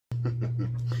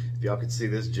If y'all could see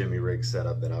this Jimmy rig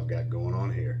setup that I've got going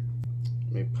on here.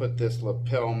 Let me put this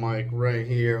lapel mic right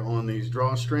here on these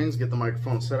drawstrings, get the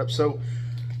microphone set up. So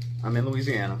I'm in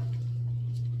Louisiana.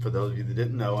 For those of you that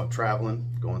didn't know, I'm traveling,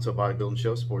 going to a bodybuilding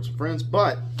show, support some friends,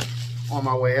 but on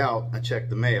my way out, I checked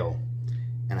the mail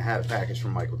and I had a package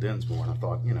from Michael Dinsmore, and I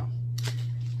thought, you know,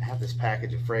 I have this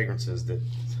package of fragrances that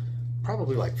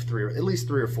probably like at least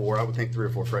three or four, I would think 3 or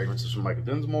 4 fragrances from Michael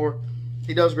Dinsmore.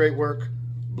 He does great work.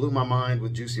 Blew my mind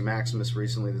with Juicy Maximus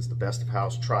recently. That's the best of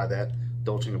house. Try that.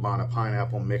 Dolce & Gabbana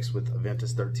Pineapple mixed with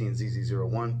Aventus 13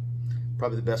 ZZ01.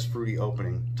 Probably the best fruity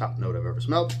opening top note I've ever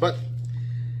smelled. But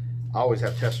I always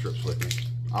have test strips with me.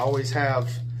 I always have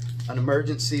an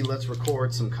emergency, let's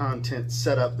record some content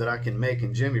setup that I can make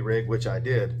in Jimmy Rig, which I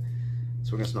did.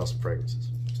 So we're going to smell some fragrances.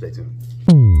 Stay tuned.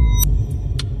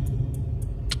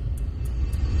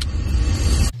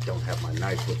 Don't have my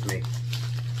knife with me.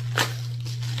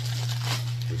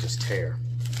 We just tear.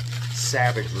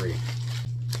 Savagery.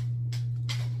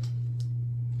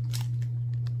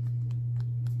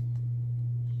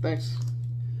 Thanks.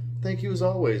 Thank you as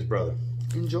always, brother.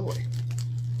 Enjoy.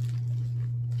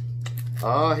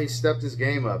 Ah, he stepped his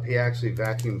game up. He actually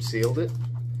vacuum sealed it.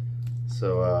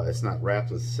 So it's not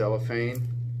wrapped with cellophane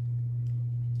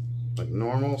like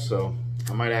normal. So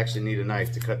I might actually need a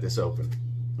knife to cut this open.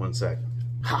 One sec.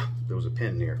 Ha! There was a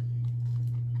pin near.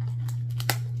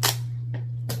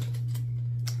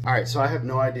 All right, so I have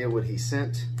no idea what he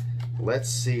sent. Let's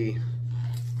see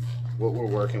what we're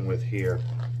working with here.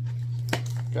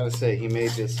 Gotta say, he made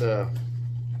this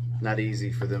not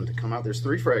easy for them to come out. There's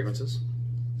 3 fragrances,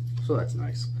 so that's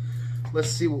nice. Let's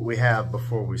see what we have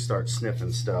before we start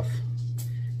sniffing stuff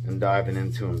and diving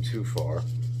into them too far.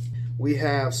 We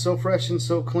have So Fresh and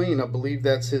So Clean. I believe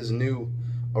that's his new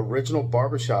original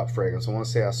Barbershop fragrance. I want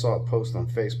to say I saw a post on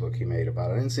Facebook he made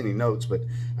about it. I didn't see any notes, but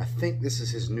I think this is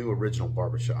his new original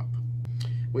Barbershop.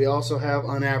 We also have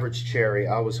UnAverage Cherry.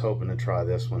 I was hoping to try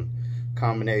this one.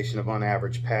 Combination of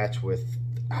UnAverage patch with,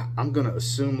 I'm going to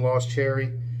assume Lost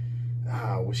Cherry.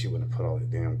 I wish you wouldn't have put all that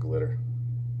damn glitter.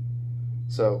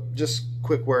 So just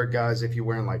quick word, guys, if you're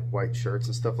wearing like white shirts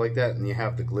and stuff like that and you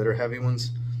have the glitter heavy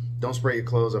ones, don't spray your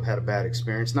clothes. I've had a bad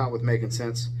experience. Not with Making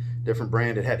Sense. Different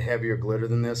brand. It had heavier glitter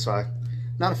than this, so I'm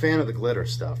not a fan of the glitter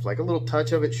stuff. Like a little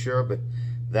touch of it, sure, but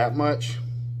that much,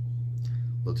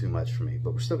 a little too much for me.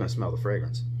 But we're still going to smell the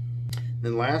fragrance.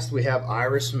 Then last, we have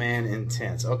Iris Man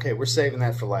Intense. Okay, we're saving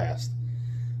that for last.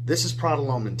 This is Prada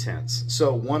L'Homme Intense.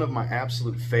 So one of my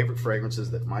absolute favorite fragrances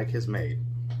that Mike has made.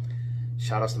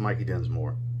 Shout outs to Mikey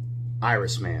Dinsmore.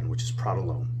 Iris Man, which is Prada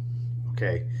L'Homme.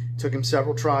 Okay, took him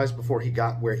several tries before he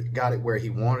got it where he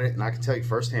wanted it, and I can tell you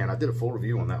firsthand, I did a full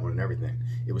review on that one and everything.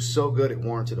 It was so good it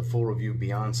warranted a full review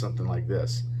beyond something like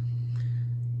this.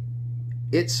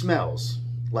 It smells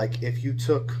like if you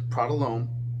took Prada L'Homme,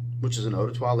 which is an eau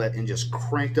de toilette, and just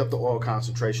cranked up the oil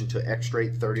concentration to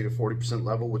extract 30 to 40%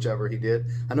 level, whichever he did.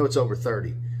 I know it's over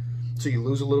 30. So you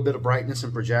lose a little bit of brightness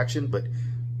and projection, but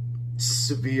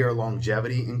severe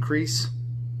longevity increase.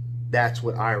 That's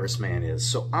what Iris Man is.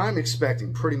 So I'm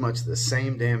expecting pretty much the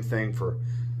same damn thing for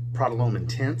Prada L'Homme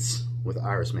Intense with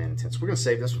Iris Man Intense. We're going to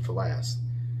save this one for last.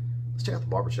 Let's check out the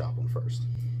Barbershop one first.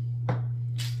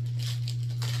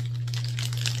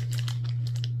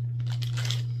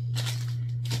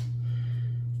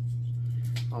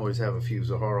 Always have a few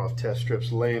Zaharoff test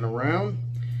strips laying around.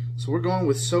 So we're going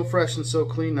with So Fresh and So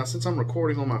Clean. Now, since I'm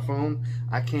recording on my phone,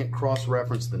 I can't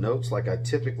cross-reference the notes like I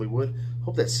typically would.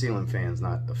 Hope that ceiling fan's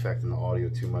not affecting the audio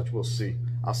too much. We'll see.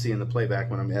 I'll see in the playback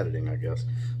when I'm editing, I guess.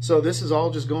 So this is all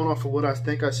just going off of what I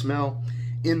think I smell.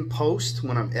 In post,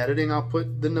 when I'm editing, I'll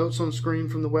put the notes on screen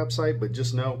from the website, but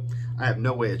just know I have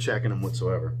no way of checking them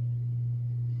whatsoever.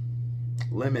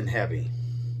 Lemon heavy.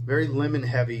 Very lemon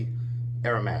heavy,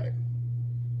 aromatic.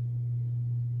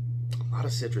 A lot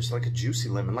of citrus, like a juicy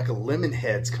lemon, like a lemon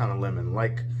heads kind of lemon,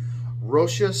 like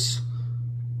Rochus.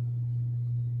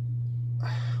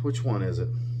 Which one is it?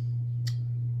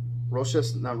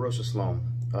 Rochus, not Rochus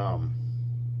L'Homme.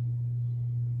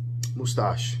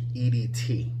 Moustache,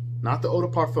 EDT. Not the eau de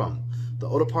parfum. The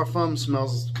eau de parfum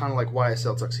smells kind of like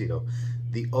YSL Tuxedo.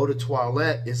 The eau de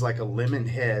toilette is like a lemon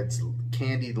heads,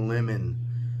 candied lemon,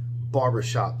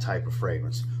 barbershop type of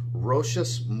fragrance.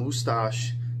 Rochus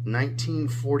Moustache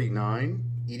 1949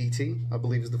 EDT, I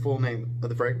believe is the full name of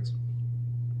the fragrance.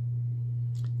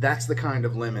 That's the kind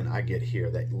of lemon I get here,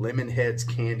 that lemon heads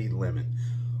candied lemon,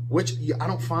 which I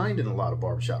don't find in a lot of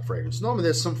barbershop fragrance. Normally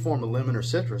there's some form of lemon or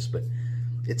citrus, but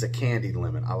it's a candied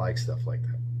lemon. I like stuff like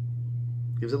that.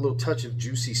 Gives it a little touch of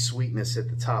juicy sweetness at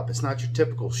the top. It's not your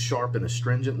typical sharp and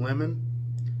astringent lemon,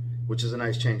 which is a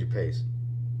nice change of pace.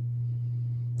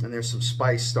 And there's some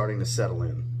spice starting to settle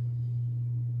in.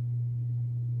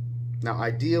 Now,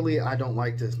 ideally, I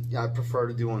prefer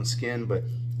to do on skin, but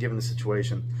given the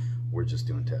situation, we're just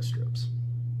doing test strips.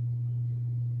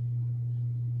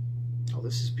 Oh,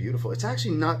 this is beautiful. It's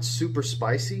actually not super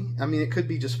spicy. I mean, it could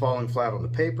be just falling flat on the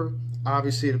paper.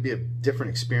 Obviously, it'll be a different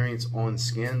experience on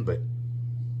skin, but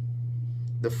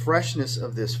the freshness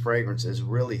of this fragrance is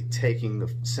really taking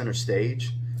the center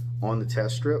stage on the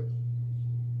test strip.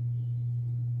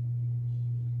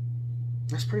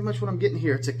 That's pretty much what I'm getting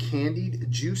here. It's a candied,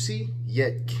 juicy,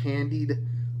 yet candied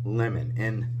lemon.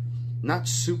 And not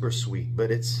super sweet,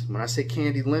 but it's, when I say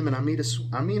candied lemon, I mean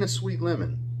a sweet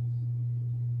lemon.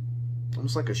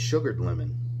 Almost like a sugared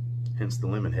lemon, hence the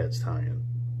lemon heads tie-in,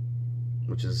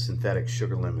 which is a synthetic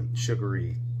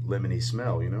sugary, lemony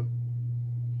smell, you know?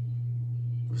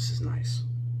 This is nice.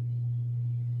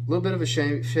 A little bit of a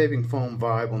shaving foam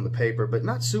vibe on the paper, but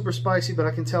not super spicy, but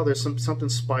I can tell there's something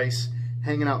spice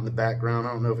hanging out in the background.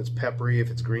 I don't know if it's peppery, if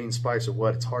it's green spice or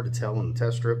what. It's hard to tell on the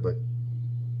test strip, but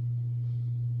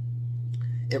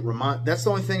that's the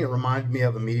only thing it reminded me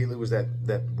of immediately was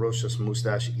that Roche's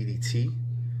Moustache EDT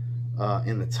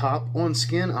in the top. On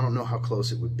skin, I don't know how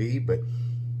close it would be, but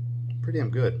pretty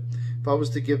damn good. If I was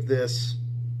to give this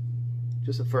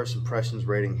just a first impressions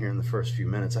rating here in the first few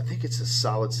minutes, I think it's a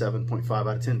solid 7.5 out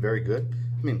of 10. Very good.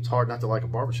 I mean, it's hard not to like a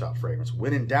barbershop fragrance.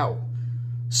 When in doubt,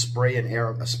 spray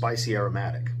a spicy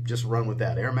aromatic. Just run with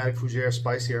that. Aromatic fougere,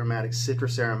 spicy aromatic,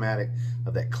 citrus aromatic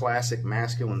of that classic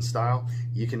masculine style.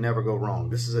 You can never go wrong.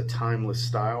 This is a timeless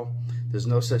style. There's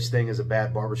no such thing as a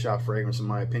bad barbershop fragrance, in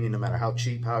my opinion, no matter how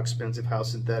cheap, how expensive, how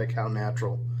synthetic, how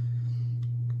natural,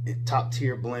 top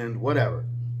tier blend, whatever.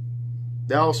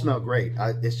 They all smell great.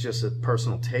 It's just a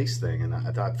personal taste thing, and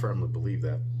I firmly believe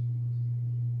that.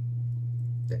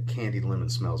 That candied lemon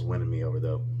smell's winning me over,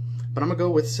 though. But I'm going to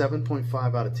go with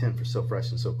 7.5 out of 10 for So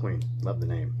Fresh and So Clean. Love the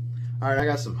name. All right, I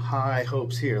got some high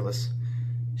hopes here. Let's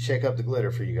shake up the glitter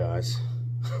for you guys.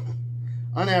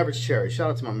 UnAverage Cherry. Shout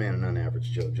out to my man in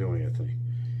UnAverage, Joe Anthony.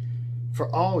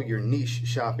 For all your niche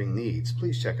shopping needs,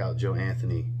 please check out Joe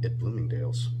Anthony at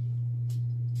Bloomingdale's.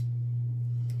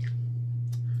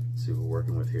 Let's see what we're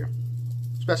working with here.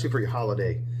 Especially for your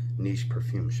holiday niche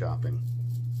perfume shopping.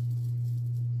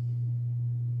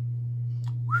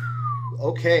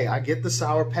 Okay, I get the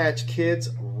Sour Patch Kids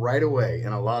right away,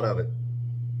 and a lot of it.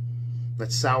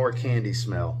 That sour candy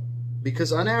smell.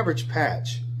 Because UnAverage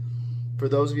Patch, for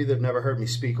those of you that have never heard me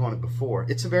speak on it before,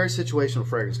 it's a very situational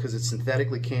fragrance because it's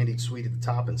synthetically candied sweet at the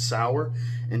top and sour,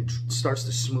 and starts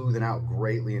to smoothen out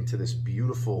greatly into this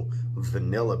beautiful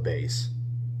vanilla base.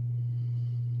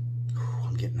 Ooh,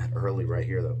 I'm getting that early right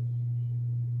here, though.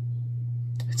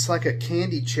 It's like a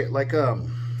candy like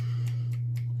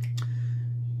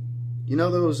you know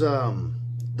those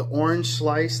the orange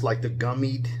slice, like the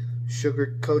gummied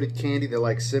sugar coated candy, they're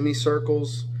like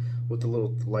semicircles with the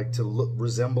little, like to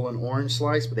resemble an orange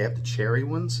slice, but they have the cherry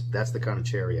ones. That's the kind of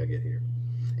cherry I get here.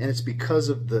 And it's because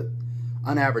of the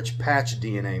UnAverage Patch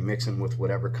DNA mixing with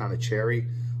whatever kind of cherry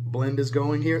blend is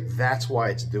going here. That's why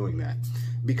it's doing that.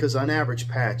 Because UnAverage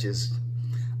Patch is,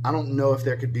 I don't know if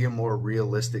there could be a more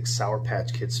realistic Sour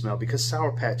Patch Kid smell, because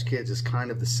Sour Patch Kids is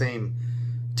kind of the same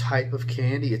type of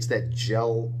candy. It's that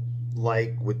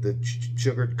gel-like with the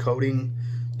sugared coating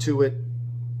to it.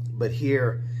 But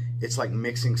here, it's like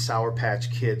mixing Sour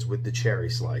Patch Kids with the cherry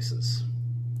slices.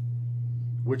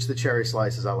 Which the cherry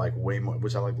slices I like way more,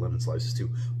 which I like lemon slices too,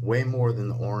 way more than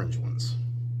the orange ones.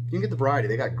 You can get the variety.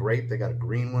 They got grape, they got a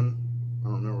green one. I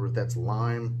don't remember if that's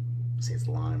lime. I say it's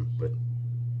lime, but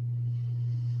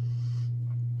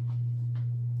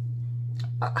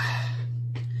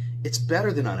it's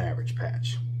better than UnAverage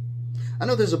Patch. I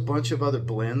know there's a bunch of other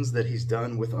blends that he's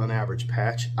done with UnAverage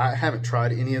Patch. I haven't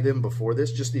tried any of them before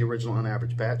this, just the original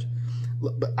UnAverage Patch.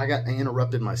 But I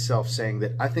interrupted myself saying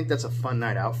that I think that's a fun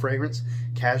night out fragrance.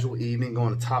 Casual evening,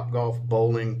 going to Topgolf,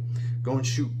 bowling, go and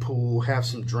shoot pool, have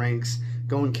some drinks,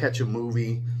 go and catch a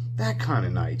movie. That kind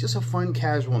of night. Just a fun,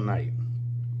 casual night.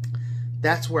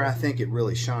 That's where I think it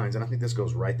really shines, and I think this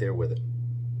goes right there with it.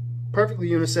 Perfectly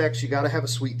unisex. You got to have a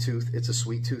sweet tooth. It's a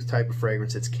sweet tooth type of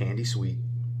fragrance. It's candy sweet.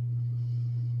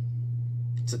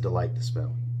 It's a delight to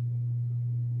smell.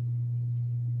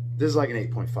 This is like an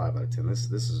 8.5 out of 10.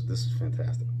 This is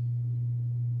fantastic.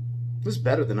 This is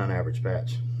better than UnAverage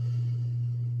Patch.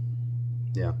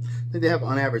 Yeah, I think they have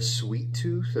UnAverage Sweet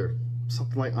Tooth or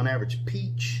something like UnAverage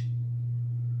Peach,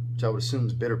 which I would assume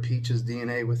is Bitter Peach's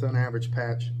DNA with UnAverage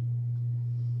Patch.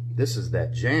 This is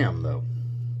that jam, though.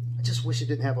 I just wish it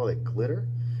didn't have all that glitter.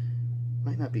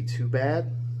 Might not be too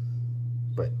bad,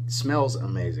 but it smells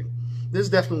amazing. This is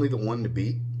definitely the one to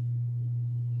beat.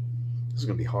 This is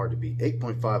going to be hard to beat.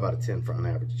 8.5 out of 10 for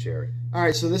UnAverage Cherry. All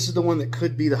right, so this is the one that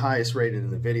could be the highest rated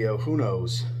in the video. Who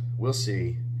knows? We'll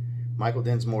see. Michael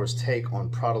Densmore's take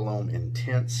on Prada L'Homme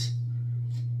Intense.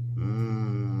 I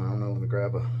don't know. Let me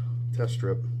grab a test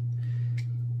strip.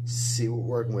 See what we're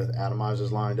working with.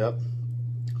 Atomizers lined up.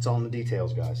 It's all in the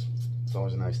details, guys. It's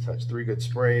always a nice touch. 3 good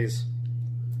sprays.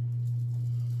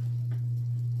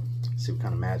 See what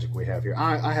kind of magic we have here.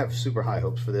 I have super high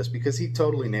hopes for this because he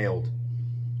totally nailed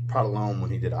Prada L'Homme when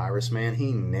he did Iris, man.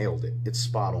 He nailed it. It's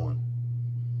spot on.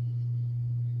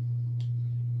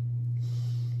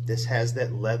 This has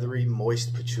that leathery,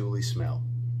 moist patchouli smell.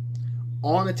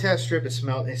 On a test strip, it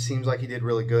seems like he did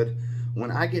really good.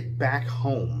 When I get back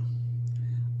home,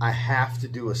 I have to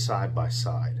do a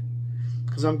side-by-side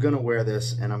because I'm going to wear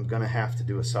this and I'm going to have to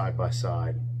do a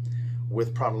side-by-side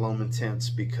with Prada L'Homme Intense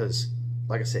because,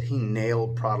 like I said, he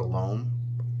nailed Prada L'Homme,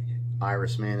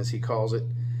 Iris Man as he calls it,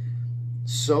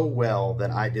 so well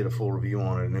that I did a full review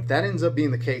on it. And if that ends up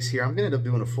being the case here, I'm going to end up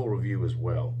doing a full review as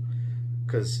well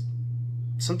because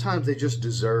sometimes they just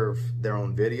deserve their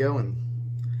own video, and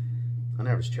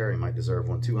UnAverage Cherry might deserve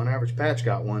one too. UnAverage Patch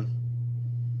got one.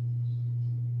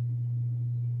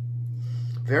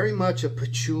 Very much a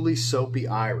patchouli soapy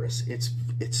iris.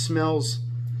 It smells,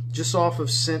 just off of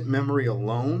scent memory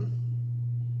alone,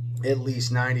 at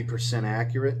least 90%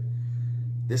 accurate.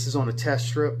 This is on a test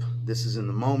strip. This is in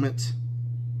the moment.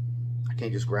 I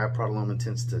can't just grab Prada L'Homme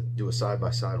Intense to do a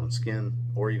side-by-side on skin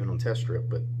or even on test strip,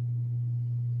 but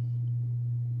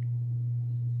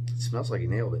it smells like he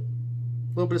nailed it.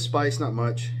 A little bit of spice, not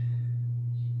much,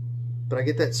 but I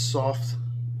get that soft,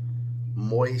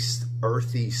 moist,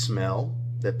 earthy smell,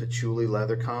 that patchouli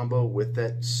leather combo with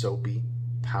that soapy,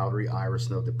 powdery iris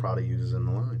note that Prada uses in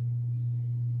the line.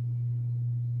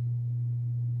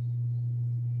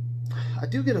 I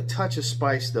do get a touch of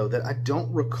spice though that I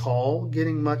don't recall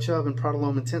getting much of in Prada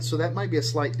L'Homme Intense, so that might be a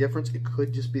slight difference. It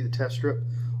could just be the test strip.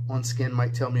 On skin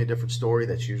might tell me a different story.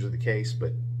 That's usually the case,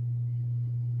 but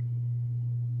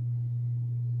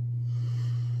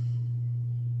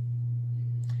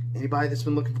anybody that's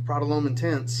been looking for Prada L'Homme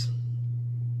Intense,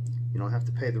 you don't have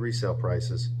to pay the resale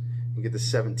prices. You get the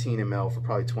 17 ml for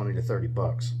probably 20 to 30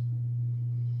 bucks.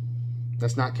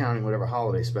 That's not counting whatever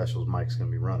holiday specials Mike's going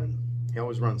to be running. He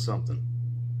always runs something.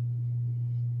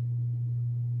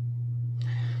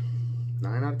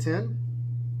 9 out of 10.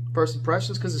 First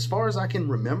impressions, because as far as I can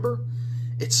remember,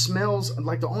 it smells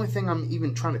like the only thing I'm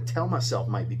even trying to tell myself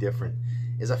might be different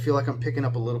is I feel like I'm picking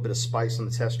up a little bit of spice on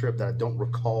the test strip that I don't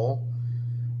recall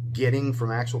getting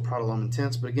from actual Prada L'Homme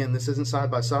Intense. But again, this isn't side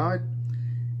by side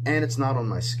and it's not on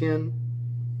my skin.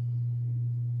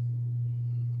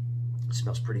 It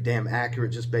smells pretty damn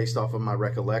accurate just based off of my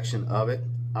recollection of it.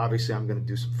 Obviously I'm going to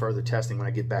do some further testing when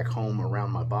I get back home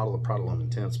around my bottle of Prada L'Homme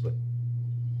Intense, but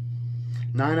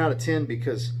 9 out of 10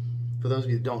 because for those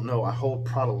of you that don't know, I hold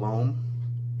Prada L'Homme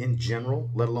in general,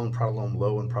 let alone Prada L'Homme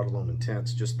Low and Prada L'Homme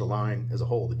Intense, just the line as a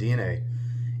whole, the DNA,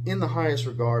 in the highest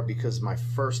regard because my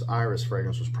first Iris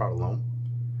fragrance was Prada L'Homme.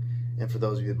 And for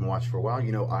those of you that have been watching for a while,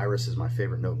 you know Iris is my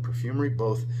favorite note in perfumery,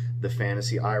 both the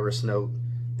fantasy Iris note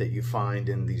that you find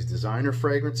in these designer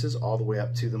fragrances all the way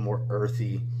up to the more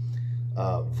earthy,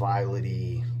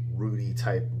 violety, rooty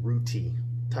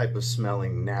type of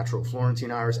smelling natural Florentine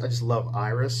Iris. I just love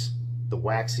Iris, the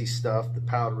waxy stuff, the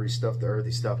powdery stuff, the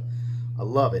earthy stuff. I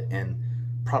love it, and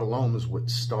Prada L'Homme is what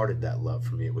started that love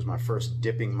for me. It was my first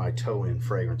dipping my toe in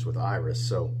fragrance with Iris,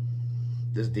 so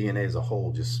this DNA as a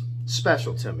whole just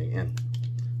special to me, and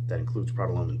that includes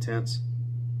Prada L'Homme Intense.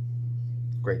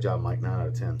 Great job, Mike. 9 out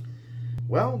of 10.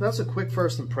 Well, that's a quick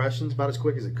first impressions, about as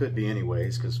quick as it could be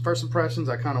anyways, because first impressions,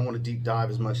 I kind of want to deep dive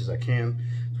as much as I can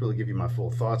to really give you my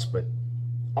full thoughts, but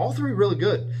all three really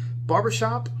good.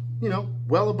 Barbershop, you know,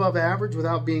 well above average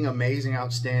without being amazing,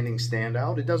 outstanding,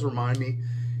 standout. It does remind me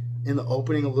in the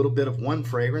opening a little bit of one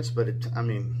fragrance, but I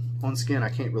mean, on skin I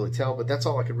can't really tell, but that's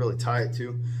all I could really tie it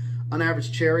to.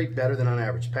 UnAverage Cherry, better than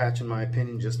UnAverage Patch in my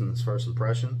opinion, just in this first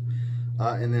impression.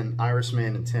 And then Iris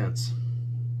Man Intense.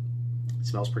 It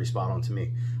smells pretty spot on to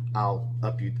me. I'll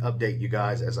update you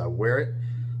guys as I wear it.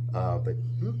 But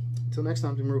until next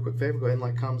time, do me a real quick favor, go ahead and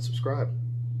like, comment, subscribe.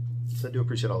 So I do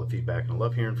appreciate all the feedback, and I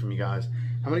love hearing from you guys.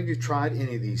 How many of you tried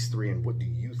any of these three, and what do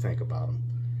you think about them?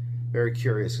 Very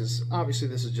curious, because obviously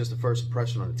this is just a first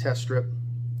impression on a test strip.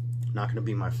 Not going to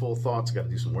be my full thoughts. Got to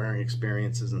do some wearing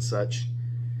experiences and such.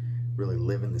 Really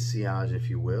live in the sillage, if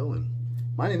you will, and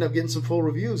might end up getting some full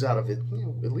reviews out of it. You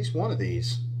know, at least one of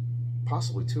these,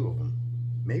 possibly two of them,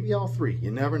 maybe all three.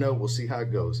 You never know. We'll see how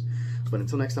it goes. But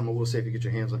until next time, I will say if you get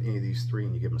your hands on any of these three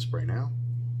and you give them a spray now,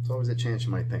 there's always a chance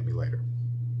you might thank me later.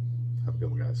 Have a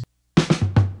good one, guys.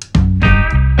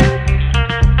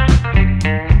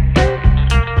 Bye.